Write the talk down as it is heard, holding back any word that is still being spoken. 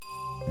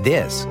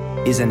This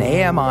is an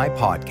AMI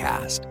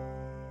podcast.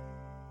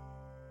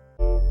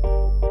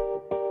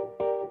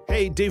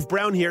 Hey, Dave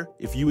Brown here.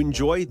 If you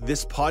enjoy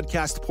this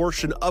podcast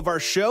portion of our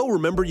show,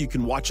 remember you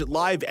can watch it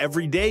live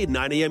every day at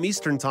 9 a.m.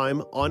 Eastern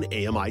Time on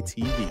AMI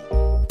TV.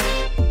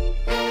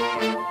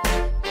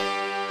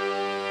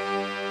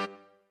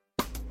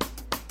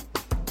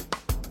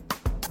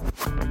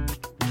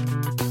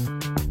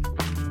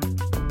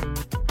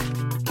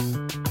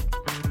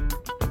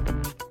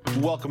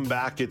 Welcome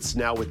back. It's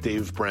Now with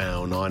Dave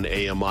Brown on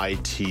AMI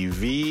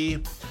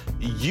TV.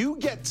 You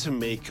get to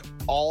make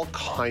all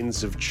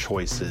kinds of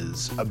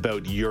choices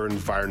about your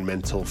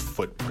environmental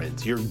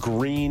footprint, your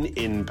green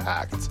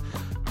impact.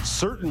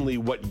 Certainly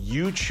what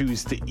you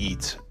choose to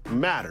eat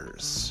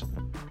matters.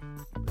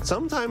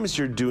 Sometimes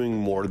you're doing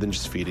more than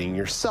just feeding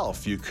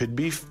yourself. You could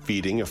be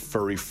feeding a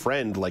furry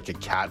friend like a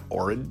cat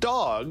or a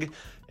dog.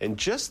 And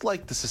just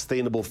like the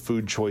sustainable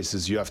food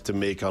choices you have to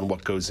make on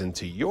what goes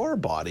into your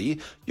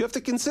body, you have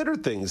to consider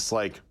things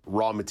like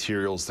raw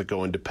materials that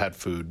go into pet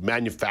food,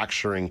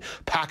 manufacturing,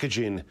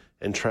 packaging,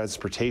 and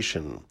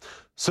transportation.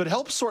 So to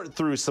help sort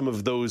through some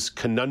of those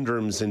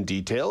conundrums and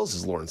details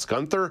is Lawrence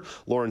Gunther.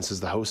 Lawrence is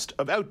the host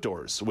of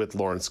Outdoors with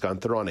Lawrence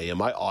Gunther on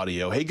AMI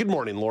Audio. Hey, good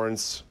morning,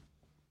 Lawrence.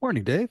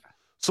 Morning, Dave.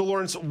 So,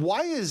 Lawrence,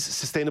 why is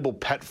sustainable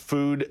pet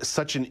food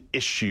such an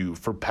issue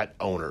for pet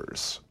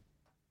owners?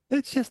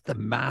 It's just the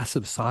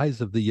massive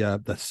size of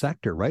the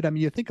sector, right? I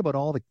mean, you think about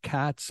all the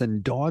cats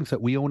and dogs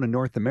that we own in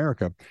North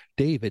America.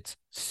 Dave, it's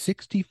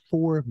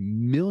 64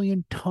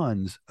 million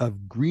tons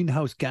of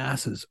greenhouse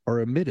gases are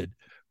emitted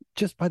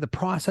just by the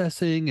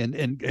processing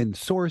and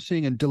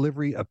sourcing and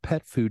delivery of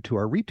pet food to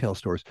our retail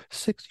stores.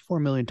 64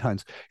 million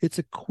tons. It's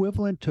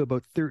equivalent to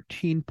about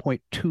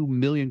 13.2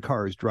 million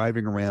cars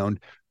driving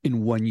around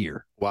in 1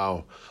 year.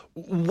 Wow.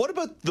 What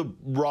about the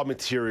raw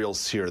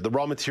materials here? The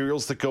raw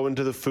materials that go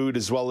into the food,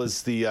 as well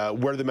as the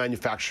where the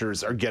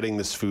manufacturers are getting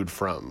this food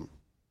from?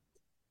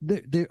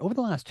 Over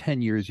the last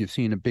 10 years, you've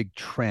seen a big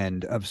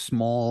trend of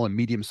small and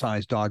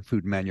medium-sized dog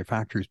food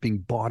manufacturers being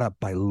bought up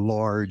by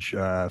large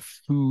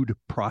food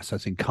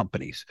processing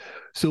companies.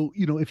 So,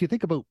 if you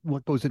think about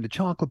what goes into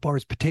chocolate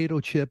bars,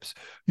 potato chips,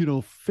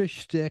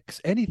 fish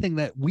sticks, anything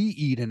that we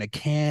eat in a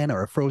can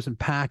or a frozen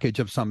package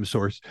of some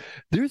sort,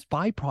 there's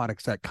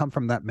byproducts that come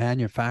from that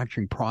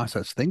manufacturing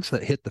process, things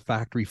that hit the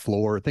factory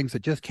floor, things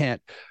that just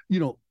can't,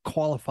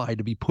 qualify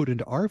to be put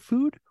into our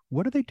food.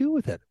 What do they do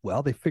with it?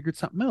 Well, they figured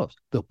something else.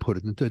 They'll put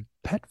it into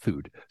pet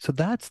food. So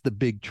that's the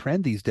big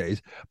trend these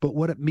days. But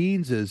what it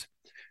means is,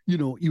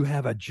 you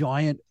have a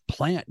giant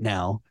plant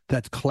now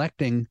that's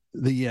collecting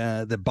the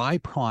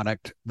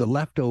byproduct, the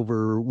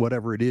leftover,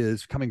 whatever it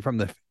is, coming from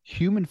the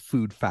human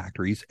food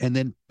factories, and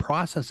then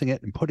processing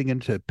it and putting it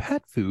into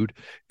pet food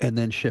and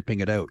then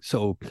shipping it out.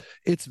 So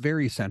it's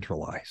very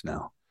centralized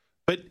now.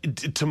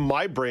 But to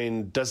my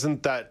brain,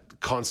 doesn't that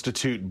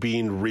constitute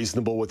being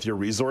reasonable with your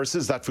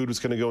resources? That food was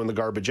going to go in the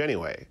garbage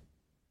anyway.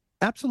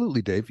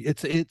 Absolutely, Dave.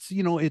 It's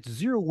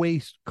zero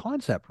waste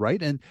concept,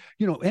 right? And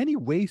any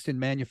waste in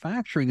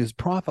manufacturing is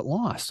profit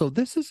loss. So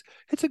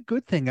it's a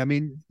good thing. I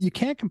mean, you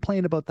can't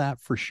complain about that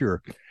for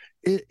sure.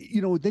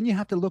 Then you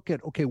have to look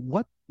at, okay,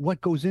 what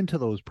goes into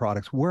those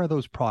products? Where are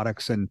those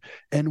products, and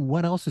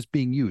what else is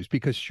being used?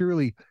 Because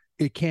surely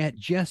it can't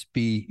just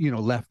be,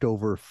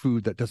 leftover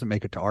food that doesn't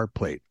make it to our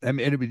plate. I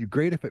mean, it'd be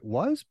great if it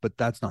was, but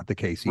that's not the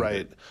case either.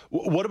 Right.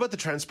 What about the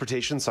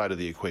transportation side of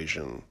the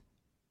equation?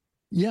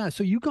 Yeah,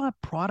 so you got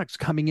products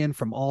coming in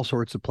from all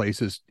sorts of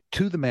places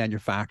to the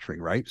manufacturing,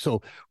 right?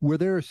 So where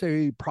they're,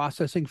 say,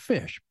 processing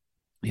fish,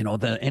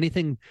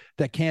 anything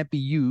that can't be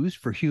used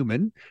for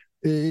human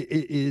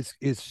is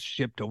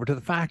shipped over to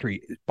the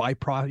factory by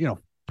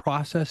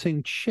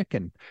processing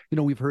chicken.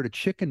 We've heard of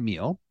chicken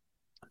meal.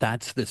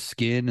 That's the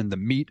skin and the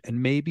meat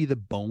and maybe the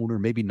bone or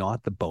maybe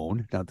not the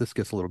bone. Now, this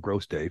gets a little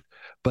gross, Dave,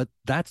 but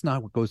that's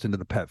not what goes into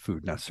the pet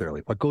food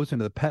necessarily. What goes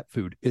into the pet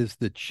food is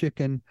the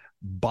chicken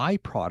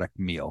byproduct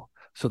meal.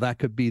 So that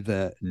could be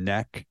the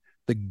neck,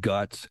 the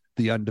guts,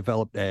 the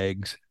undeveloped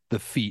eggs, the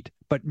feet,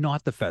 but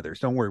not the feathers.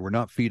 Don't worry, we're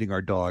not feeding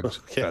our dogs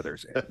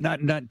feathers. Not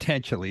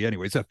intentionally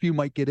anyways. A few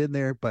might get in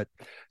there, but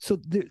so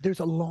there's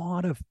a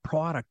lot of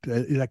product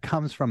that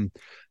comes from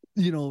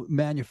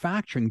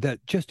manufacturing that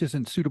just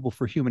isn't suitable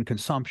for human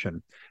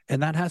consumption.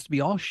 And that has to be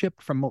all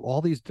shipped from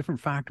all these different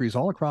factories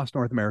all across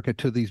North America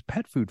to these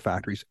pet food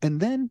factories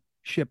and then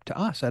shipped to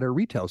us at our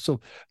retail.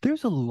 So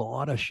there's a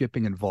lot of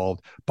shipping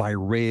involved by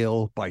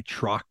rail, by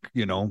truck,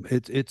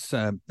 there's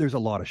a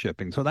lot of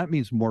shipping. So that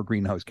means more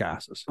greenhouse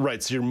gases.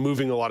 Right. So you're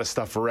moving a lot of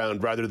stuff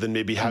around rather than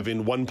maybe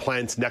having one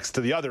plant next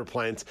to the other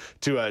plant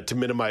to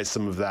minimize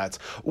some of that.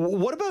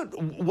 What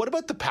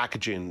about the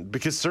packaging?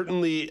 Because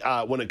certainly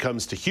when it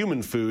comes to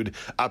human food,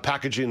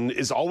 packaging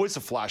is always a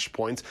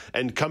flashpoint,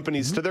 and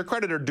companies, to their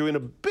credit, are doing a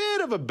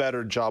bit of a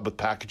better job with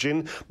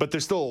packaging, but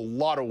there's still a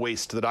lot of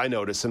waste that I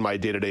notice in my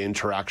day-to-day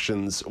interactions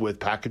with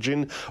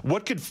packaging.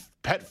 What could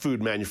pet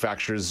food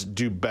manufacturers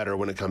do better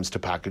when it comes to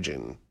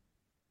packaging?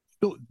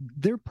 So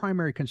their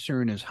primary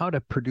concern is how to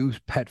produce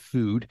pet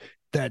food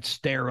that's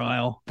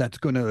sterile, that's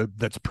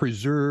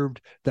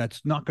preserved,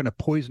 that's not going to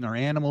poison our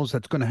animals,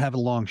 that's going to have a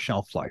long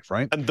shelf life,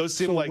 right? And those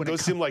seem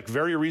like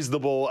very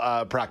reasonable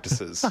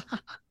practices.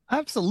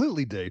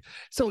 Absolutely, Dave.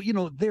 So,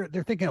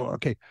 they're thinking,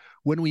 okay,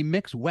 when we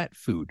mix wet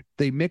food,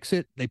 they mix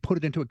it, they put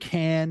it into a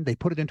can, they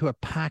put it into a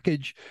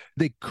package,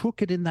 they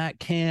cook it in that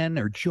can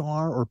or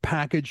jar or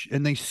package,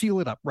 and they seal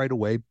it up right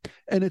away,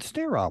 and it's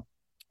sterile.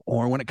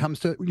 Or when it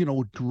comes to,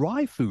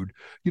 dry food,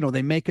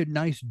 they make a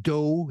nice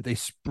dough, they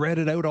spread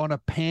it out on a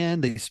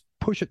pan, they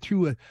push it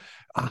through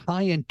a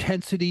high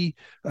intensity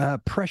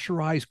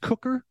pressurized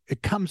cooker.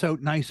 It comes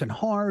out nice and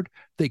hard.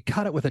 They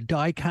cut it with a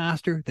die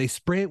caster. They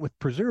spray it with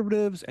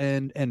preservatives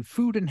and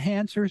food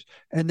enhancers,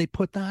 and they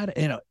put that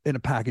in a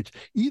package.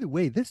 Either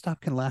way, this stuff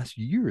can last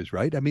years,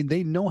 right? I mean,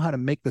 they know how to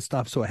make the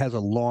stuff so it has a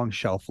long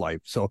shelf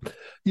life. So,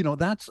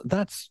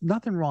 that's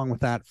nothing wrong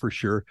with that for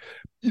sure.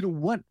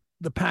 What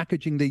the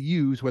packaging they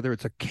use, whether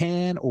it's a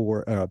can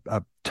or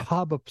a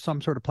tub of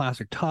some sort of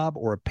plastic tub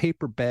or a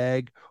paper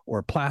bag or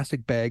a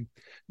plastic bag,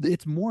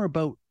 it's more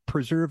about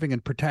preserving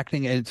and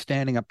protecting and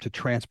standing up to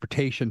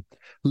transportation,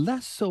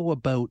 less so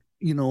about,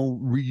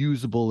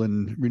 reusable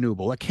and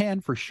renewable. A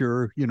can for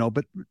sure,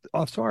 but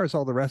as far as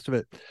all the rest of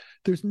it,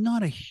 there's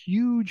not a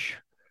huge,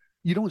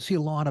 you don't see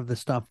a lot of the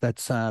stuff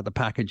that's the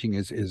packaging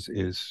is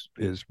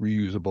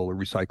reusable or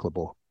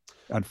recyclable,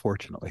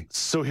 unfortunately.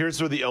 So here's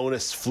where the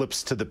onus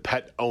flips to the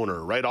pet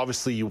owner, right?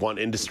 Obviously, you want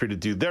industry to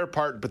do their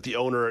part, but the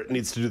owner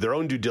needs to do their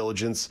own due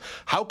diligence.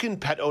 How can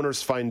pet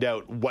owners find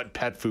out what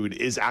pet food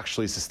is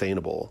actually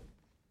sustainable?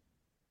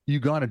 You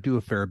got to do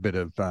a fair bit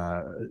of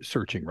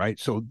searching, right?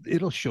 So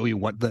it'll show you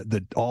what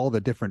all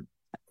the different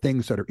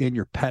things that are in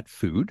your pet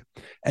food,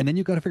 and then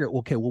you got to figure out,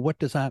 okay, well, what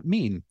does that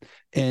mean?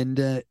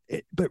 And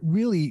but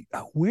really,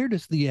 where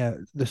does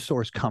the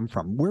source come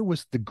from? Where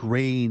was the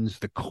grains,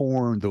 the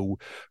corn,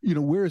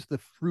 where's the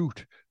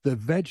fruit, the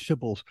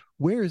vegetables?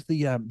 Where's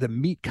the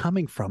meat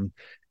coming from?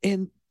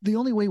 And the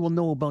only way we'll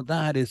know about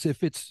that is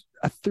if it's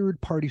a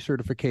third-party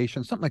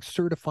certification, something like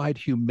certified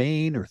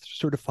humane or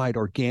certified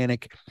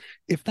organic.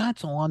 If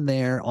that's on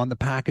there on the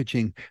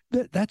packaging,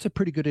 that's a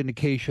pretty good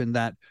indication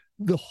that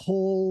the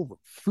whole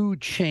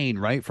food chain,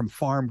 right, from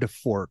farm to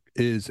fork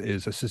is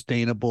a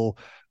sustainable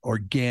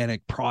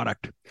organic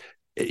product.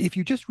 If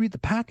you just read the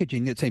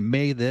packaging, it say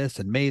may this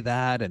and may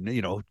that, and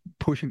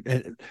pushing.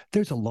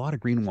 There's a lot of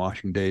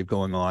greenwashing, Dave,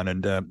 going on,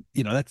 and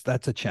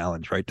that's a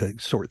challenge, right, to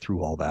sort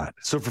through all that.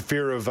 So, for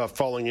fear of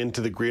falling into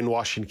the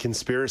greenwashing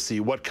conspiracy,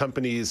 what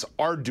companies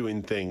are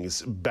doing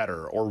things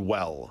better or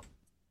well?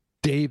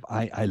 Dave,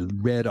 I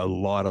read a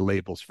lot of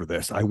labels for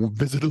this. I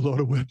visit a lot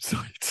of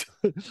websites,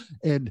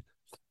 and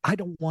I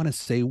don't want to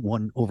say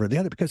one over the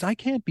other because I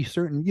can't be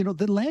certain.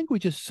 The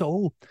language is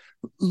so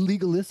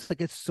legalistic.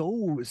 It's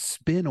so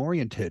spin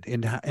oriented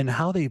in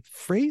how they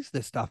phrase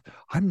this stuff.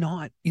 I'm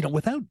not,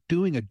 without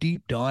doing a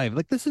deep dive,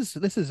 like this is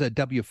a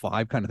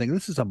W5 kind of thing.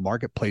 This is a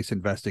marketplace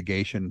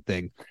investigation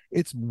thing.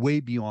 It's way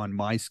beyond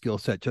my skill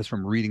set just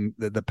from reading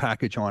the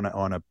package on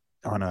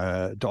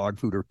a dog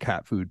food or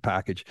cat food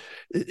package.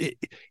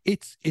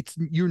 It's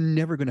you're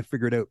never going to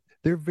figure it out.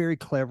 They're very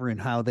clever in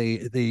how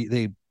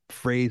they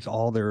phrase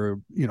all their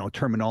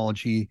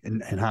terminology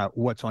and how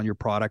what's on your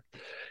product.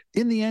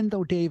 In the end,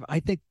 though, Dave, I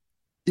think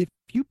if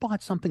you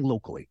bought something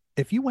locally,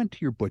 if you went to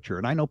your butcher,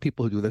 and I know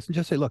people who do this, and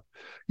just say, look,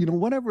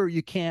 whatever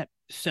you can't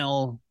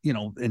sell,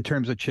 in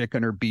terms of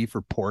chicken or beef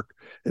or pork,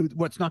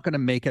 what's not going to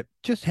make it,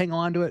 just hang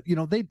on to it.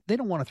 They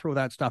don't want to throw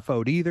that stuff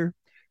out either.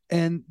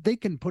 And they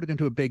can put it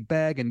into a big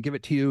bag and give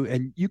it to you,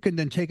 and you can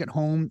then take it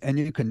home and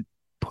you can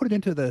put it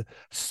into the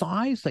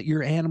size that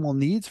your animal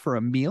needs for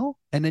a meal,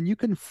 and then you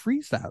can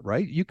freeze that,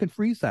 right? You can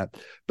freeze that.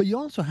 But you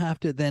also have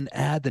to then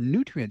add the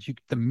nutrients,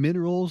 the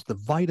minerals, the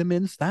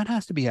vitamins, that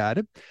has to be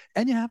added.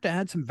 And you have to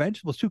add some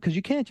vegetables too, because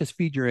you can't just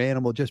feed your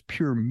animal just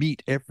pure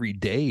meat every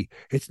day.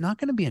 It's not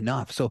going to be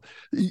enough. So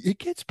it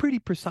gets pretty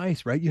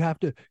precise, right? You have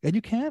to, and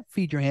you can't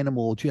feed your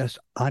animal just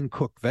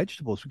uncooked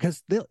vegetables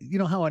because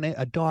how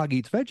a dog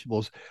eats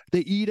vegetables, they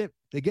eat it,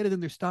 they get it in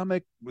their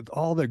stomach with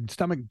all their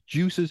stomach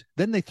juices.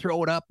 Then they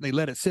throw it up and they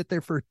let it sit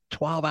there for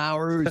 12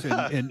 hours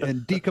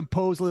and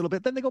decompose a little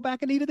bit. Then they go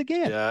back and eat it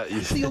again. Yeah.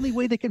 That's the only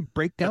way they can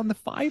break down the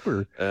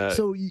fiber.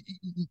 So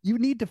you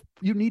need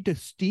to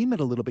steam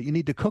it a little bit. You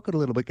need to cook it a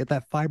little bit, get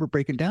that fiber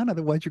breaking down.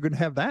 Otherwise, you're going to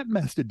have that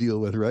mess to deal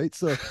with, right?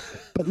 So,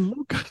 but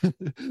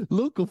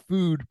local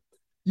food.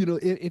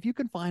 If you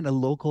can find a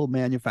local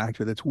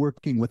manufacturer that's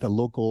working with a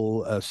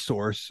local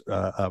source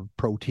of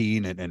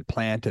protein and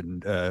plant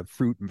and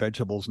fruit and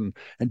vegetables and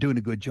doing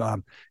a good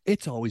job,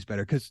 it's always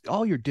better because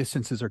all your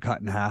distances are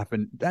cut in half,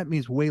 and that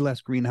means way less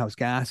greenhouse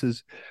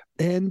gases,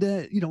 and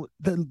the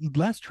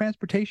less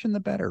transportation, the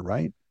better,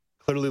 right?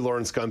 Clearly,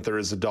 Lawrence Gunther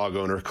is a dog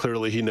owner.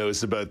 Clearly, he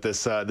knows about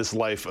this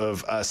life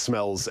of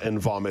smells and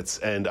vomits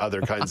and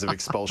other kinds of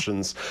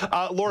expulsions.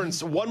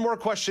 Lawrence, one more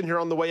question here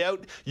on the way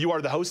out. You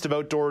are the host of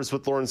Outdoors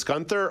with Lawrence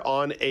Gunther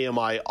on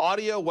AMI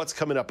Audio. What's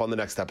coming up on the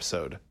next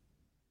episode?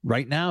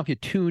 Right now, if you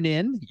tune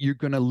in, you're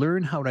going to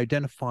learn how to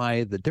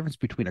identify the difference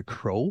between a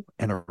crow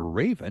and a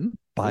raven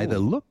by the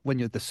look when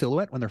you're the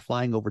silhouette when they're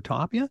flying over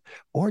top you,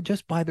 or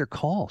just by their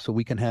call. So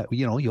we can have,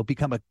 you'll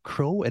become a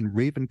crow and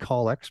raven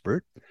call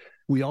expert.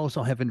 We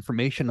also have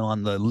information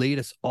on the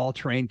latest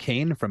all-terrain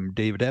cane from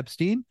David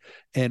Epstein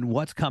and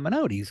what's coming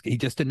out. He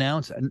just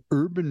announced an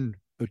urban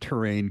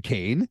terrain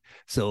cane.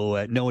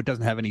 So no, it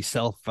doesn't have any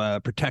self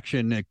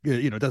protection.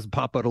 It doesn't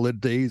pop out a little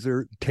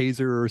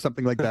taser or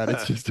something like that.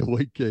 It's just a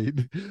white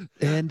cane.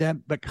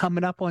 And but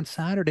coming up on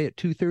Saturday at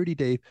 2:30,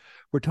 Dave,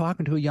 we're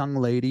talking to a young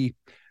lady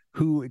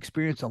who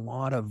experienced a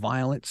lot of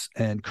violence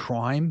and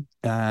crime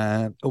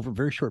over a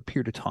very short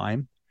period of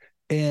time,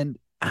 and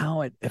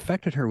how it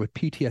affected her with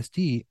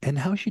PTSD, and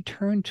how she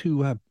turned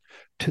to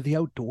the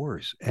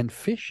outdoors and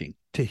fishing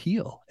to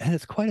heal. And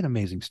it's quite an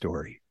amazing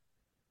story.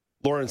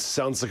 Lawrence,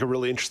 sounds like a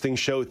really interesting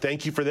show.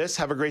 Thank you for this.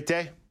 Have a great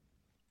day.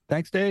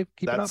 Thanks, Dave.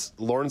 Keep it up. That's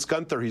Lawrence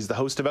Gunther. He's the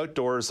host of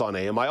Outdoors on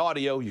AMI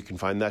Audio. You can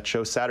find that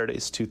show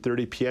Saturdays,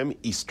 2:30 p.m.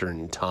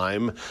 Eastern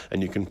Time.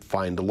 And you can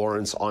find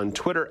Lawrence on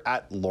Twitter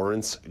at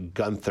Lawrence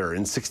Gunther.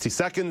 In 60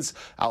 seconds,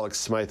 Alex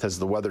Smythe has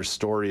the weather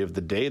story of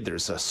the day.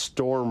 There's a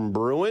storm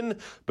brewing.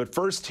 But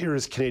first, here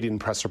is Canadian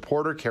press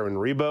reporter Karen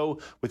Rebo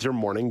with your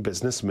Morning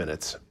Business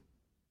Minute.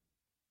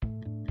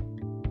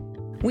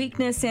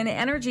 Weakness in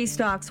energy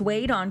stocks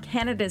weighed on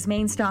Canada's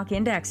main stock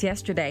index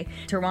yesterday.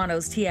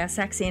 Toronto's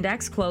TSX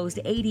index closed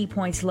 80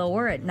 points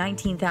lower at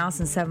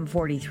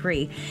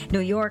 19,743. New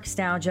York's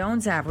Dow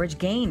Jones average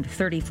gained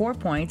 34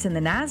 points and the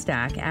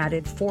Nasdaq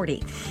added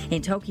 40.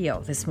 In Tokyo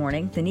this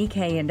morning, the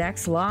Nikkei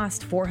index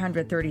lost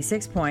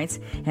 436 points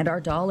and our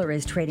dollar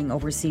is trading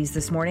overseas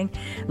this morning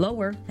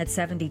lower at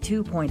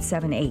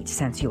 72.78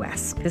 cents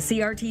US. The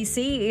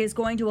CRTC is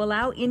going to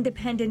allow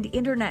independent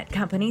internet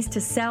companies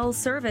to sell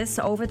service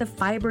over the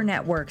fiber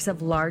networks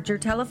of larger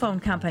telephone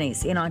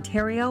companies in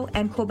Ontario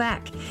and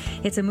Quebec.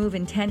 It's a move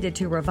intended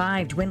to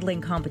revive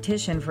dwindling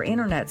competition for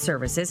internet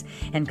services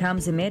and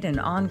comes amid an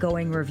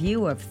ongoing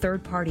review of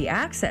third-party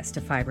access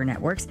to fiber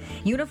networks.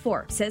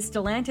 Unifor says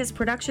Stellantis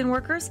production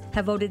workers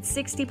have voted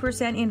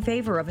 60% in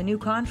favor of a new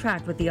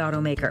contract with the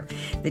automaker.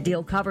 The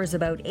deal covers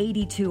about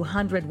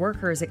 8,200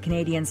 workers at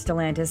Canadian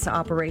Stellantis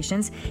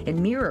operations. It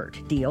mirrored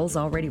deals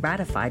already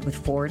ratified with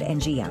Ford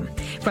and GM.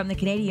 From the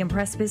Canadian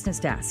Press Business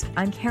Desk,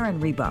 I'm Karen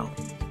Rebo.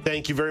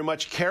 Thank you very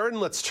much, Karen.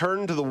 Let's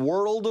turn to the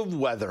world of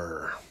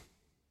weather.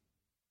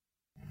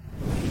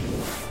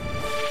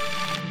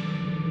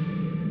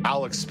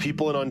 Alex,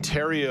 people in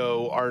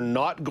Ontario are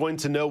not going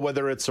to know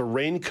whether it's a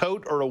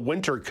raincoat or a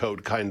winter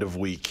coat kind of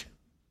week.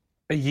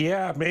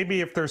 Yeah, maybe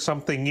if there's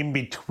something in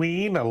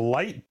between, a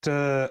light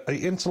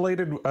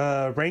insulated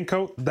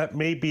raincoat, that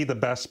may be the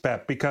best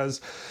bet, because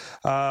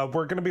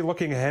we're going to be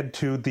looking ahead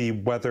to the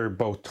weather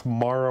both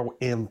tomorrow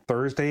and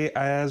Thursday,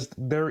 as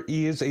there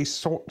is a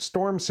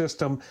storm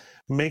system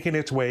making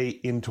its way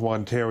into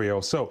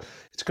Ontario. So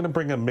it's going to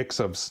bring a mix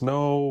of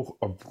snow,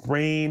 of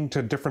rain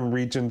to different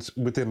regions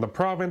within the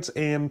province.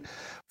 And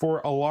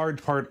for a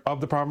large part of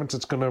the province,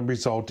 it's going to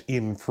result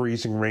in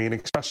freezing rain,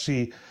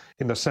 especially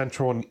in the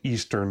central and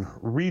eastern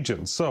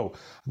regions. So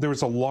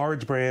there's a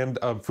large band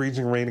of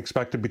freezing rain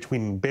expected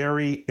between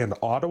Barrie and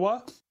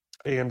Ottawa.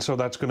 And so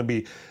that's going to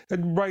be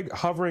right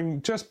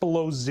hovering just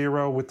below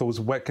zero with those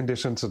wet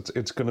conditions.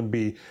 It's going to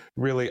be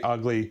really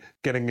ugly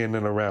getting in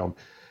and around.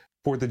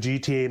 For the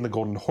GTA and the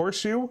Golden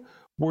Horseshoe,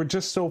 we're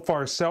just so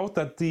far south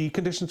that the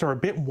conditions are a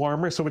bit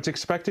warmer, so it's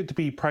expected to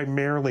be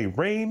primarily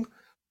rain,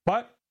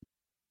 but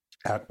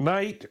at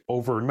night,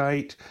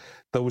 overnight,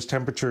 those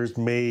temperatures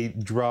may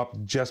drop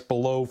just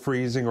below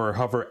freezing or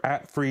hover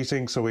at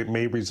freezing, so it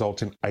may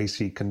result in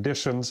icy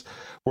conditions,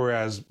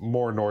 whereas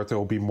more north, it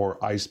will be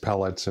more ice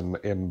pellets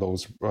and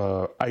those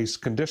ice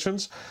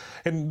conditions.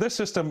 And this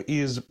system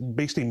is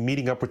basically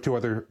meeting up with two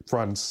other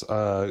fronts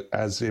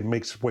as it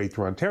makes its way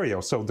through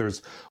Ontario. So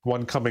there's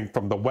one coming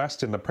from the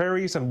west in the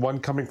prairies and one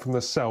coming from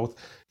the south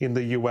in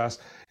the U.S.,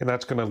 and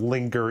that's going to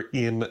linger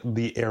in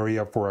the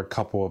area for a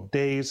couple of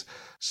days.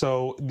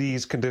 So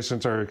these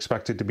conditions are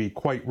expected to be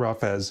quite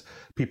rough as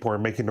people are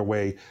making their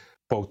way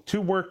both to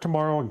work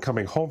tomorrow and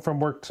coming home from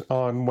work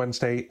on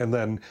Wednesday, and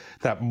then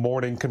that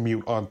morning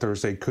commute on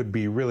Thursday could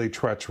be really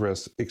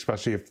treacherous,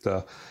 especially if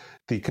the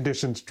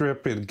conditions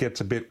drip, it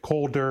gets a bit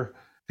colder,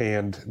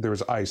 and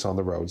there's ice on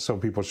the road. So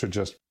people should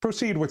just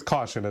proceed with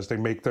caution as they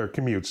make their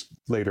commutes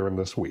later in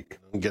this week.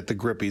 Get the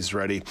grippies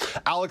ready.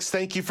 Alex,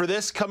 thank you for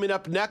this. Coming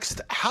up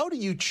next, how do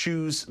you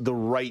choose the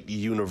right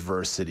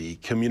university?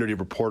 Community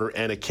reporter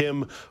Anna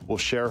Kim will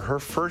share her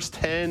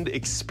firsthand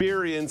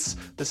experience.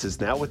 This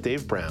is Now with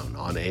Dave Brown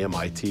on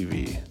AMI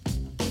TV.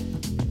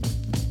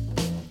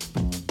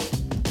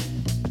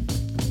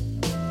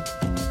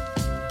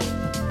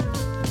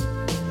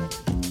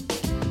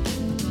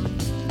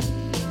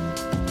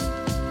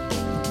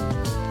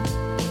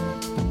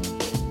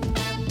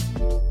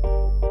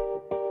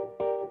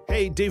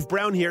 Hey, Dave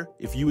Brown here.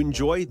 If you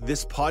enjoy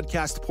this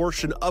podcast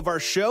portion of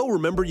our show,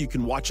 remember you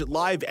can watch it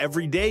live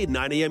every day at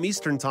 9 a.m.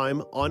 Eastern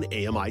Time on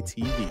AMI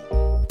TV.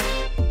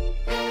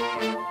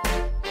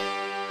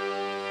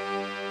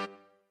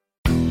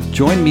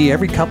 Join me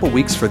every couple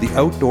weeks for the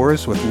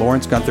Outdoors with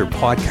Lawrence Gunther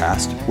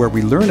podcast, where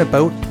we learn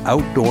about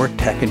outdoor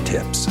tech and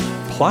tips.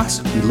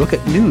 Plus, we look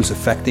at news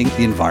affecting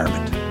the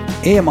environment.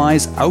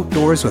 AMI's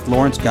Outdoors with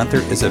Lawrence Gunther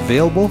is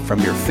available from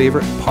your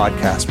favorite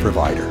podcast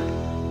provider.